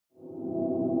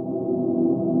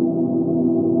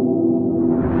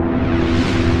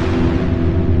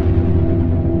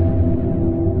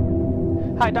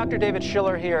Hi, Dr. David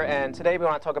Schiller here, and today we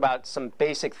want to talk about some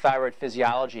basic thyroid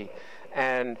physiology.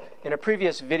 And in a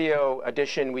previous video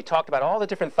edition, we talked about all the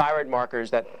different thyroid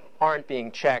markers that aren't being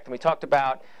checked. And we talked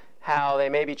about how they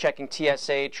may be checking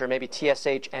TSH, or maybe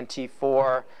TSH and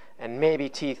T4, and maybe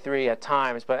T3 at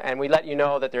times. And we let you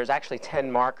know that there's actually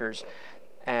 10 markers.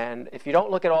 And if you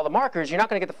don't look at all the markers, you're not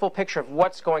going to get the full picture of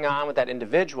what's going on with that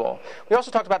individual. We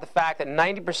also talked about the fact that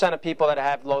 90% of people that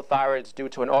have low thyroid is due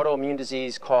to an autoimmune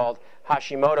disease called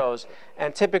Hashimoto's.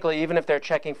 And typically, even if they're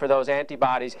checking for those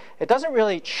antibodies, it doesn't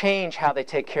really change how they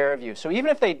take care of you. So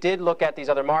even if they did look at these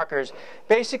other markers,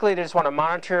 basically they just want to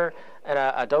monitor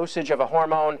a dosage of a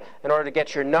hormone in order to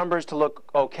get your numbers to look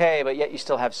okay, but yet you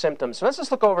still have symptoms. So let's just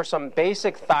look over some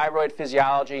basic thyroid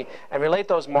physiology and relate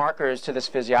those markers to this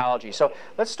physiology. So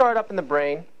let's start up in the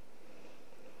brain.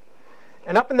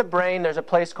 And up in the brain, there's a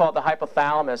place called the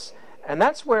hypothalamus. And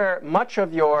that's where much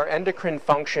of your endocrine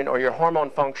function or your hormone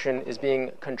function is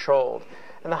being controlled.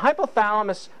 And the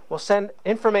hypothalamus will send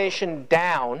information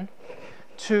down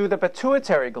to the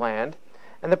pituitary gland.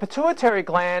 And the pituitary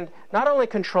gland not only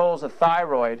controls the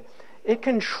thyroid, it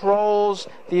controls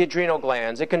the adrenal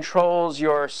glands. It controls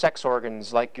your sex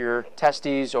organs like your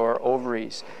testes or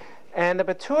ovaries. And the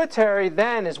pituitary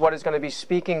then is what is going to be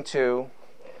speaking to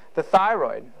the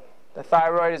thyroid. The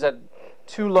thyroid is a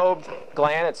two-lobed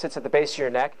gland. It sits at the base of your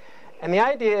neck. And the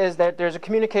idea is that there's a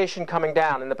communication coming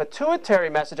down. And the pituitary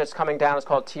message that's coming down is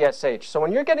called TSH. So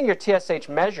when you're getting your TSH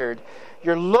measured,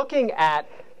 you're looking at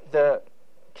the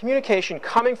communication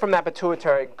coming from that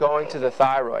pituitary going to the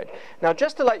thyroid. Now,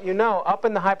 just to let you know, up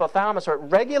in the hypothalamus, or it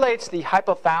regulates the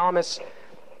hypothalamus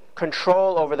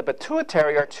control over the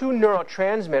pituitary, are two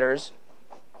neurotransmitters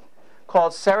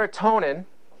called serotonin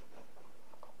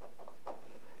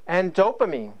and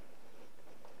dopamine.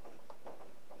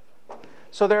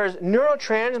 So there's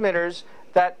neurotransmitters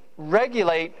that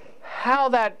regulate how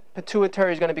that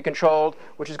pituitary is going to be controlled,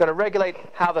 which is going to regulate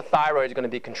how the thyroid is going to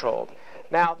be controlled.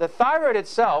 Now, the thyroid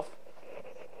itself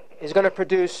is going to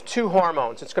produce two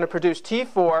hormones. It's going to produce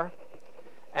T4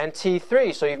 and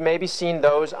T3, so you've maybe seen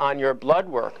those on your blood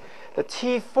work. The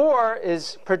T4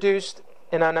 is produced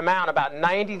in an amount about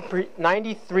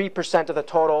 93% of the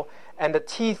total, and the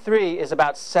T3 is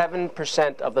about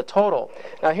 7% of the total.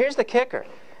 Now, here's the kicker.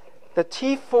 The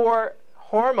T4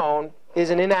 hormone is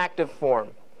an inactive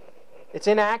form. It's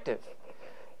inactive.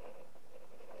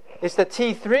 It's the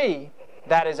T3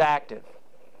 that is active.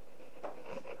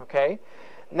 Okay?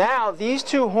 Now, these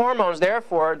two hormones,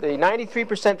 therefore, the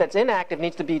 93% that's inactive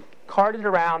needs to be carted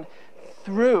around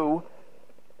through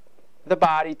the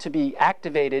body to be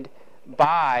activated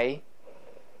by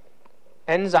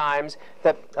enzymes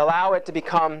that allow it to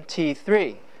become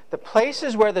T3. The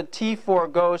places where the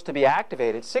T4 goes to be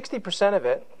activated, 60% of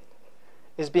it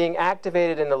is being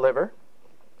activated in the liver.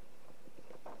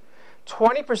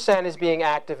 20% is being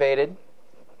activated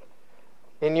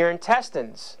in your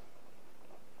intestines,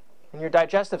 in your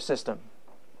digestive system.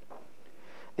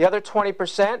 The other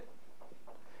 20%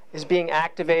 is being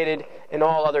activated in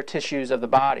all other tissues of the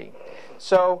body.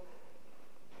 So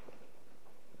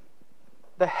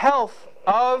the health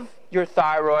of your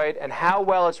thyroid and how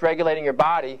well it's regulating your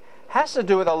body has to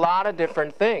do with a lot of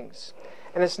different things.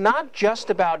 And it's not just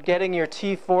about getting your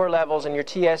T4 levels and your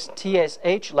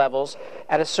TSH levels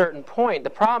at a certain point. The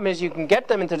problem is you can get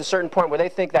them into a certain point where they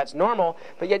think that's normal,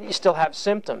 but yet you still have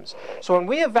symptoms. So when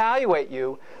we evaluate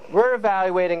you, we're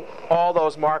evaluating all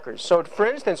those markers. So for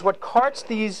instance, what carts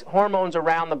these hormones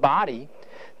around the body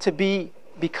to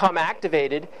become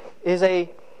activated is a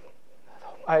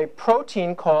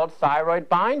protein called thyroid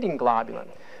binding globulin.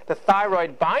 The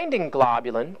thyroid binding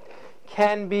globulin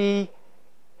can be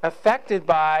affected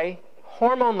by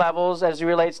hormone levels as it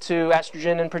relates to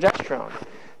estrogen and progesterone.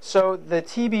 So the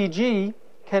TBG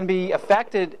can be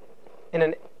affected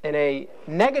in a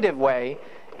negative way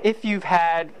if you've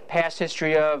had past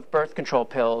history of birth control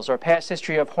pills or past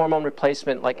history of hormone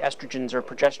replacement like estrogens or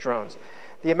progesterones.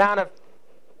 The amount of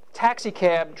taxi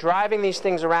cab driving these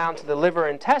things around to the liver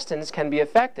and intestines can be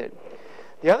affected.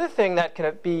 The other thing that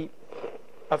can be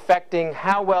affecting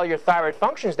how well your thyroid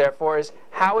functions, therefore, is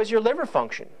how is your liver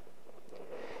function?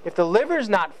 If the liver is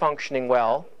not functioning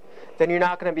well, then you're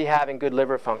not going to be having good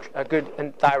liver function,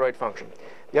 good thyroid function.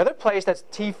 The other place that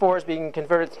T4 is being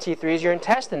converted to T3 is your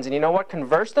intestines, and you know what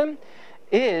converts them?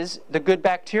 Is the good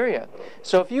bacteria.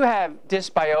 So if you have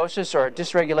dysbiosis or a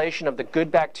dysregulation of the good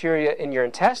bacteria in your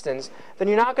intestines, then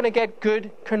you're not going to get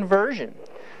good conversion.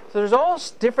 So there's all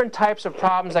different types of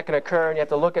problems that can occur, and you have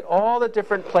to look at all the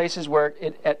different places where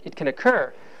it can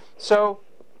occur. So,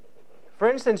 for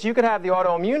instance, you could have the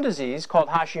autoimmune disease called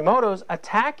Hashimoto's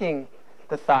attacking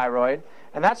the thyroid,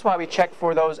 And that's why we check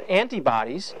for those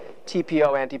antibodies,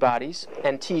 TPO antibodies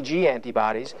and TG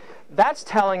antibodies. That's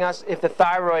telling us if the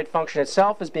thyroid function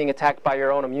itself is being attacked by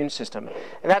your own immune system.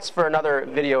 And that's for another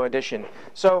video edition.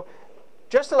 So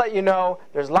just to let you know,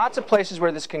 there's lots of places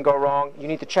where this can go wrong. You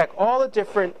need to check all the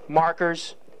different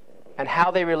markers and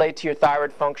how they relate to your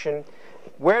thyroid function.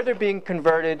 Where they're being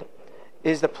converted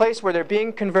is the place where they're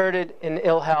being converted in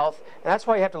ill health. And that's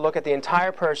why you have to look at the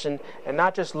entire person and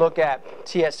not just look at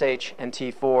TSH and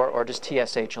T4 or just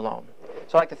TSH alone.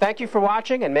 So I'd like to thank you for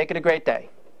watching and make it a great day.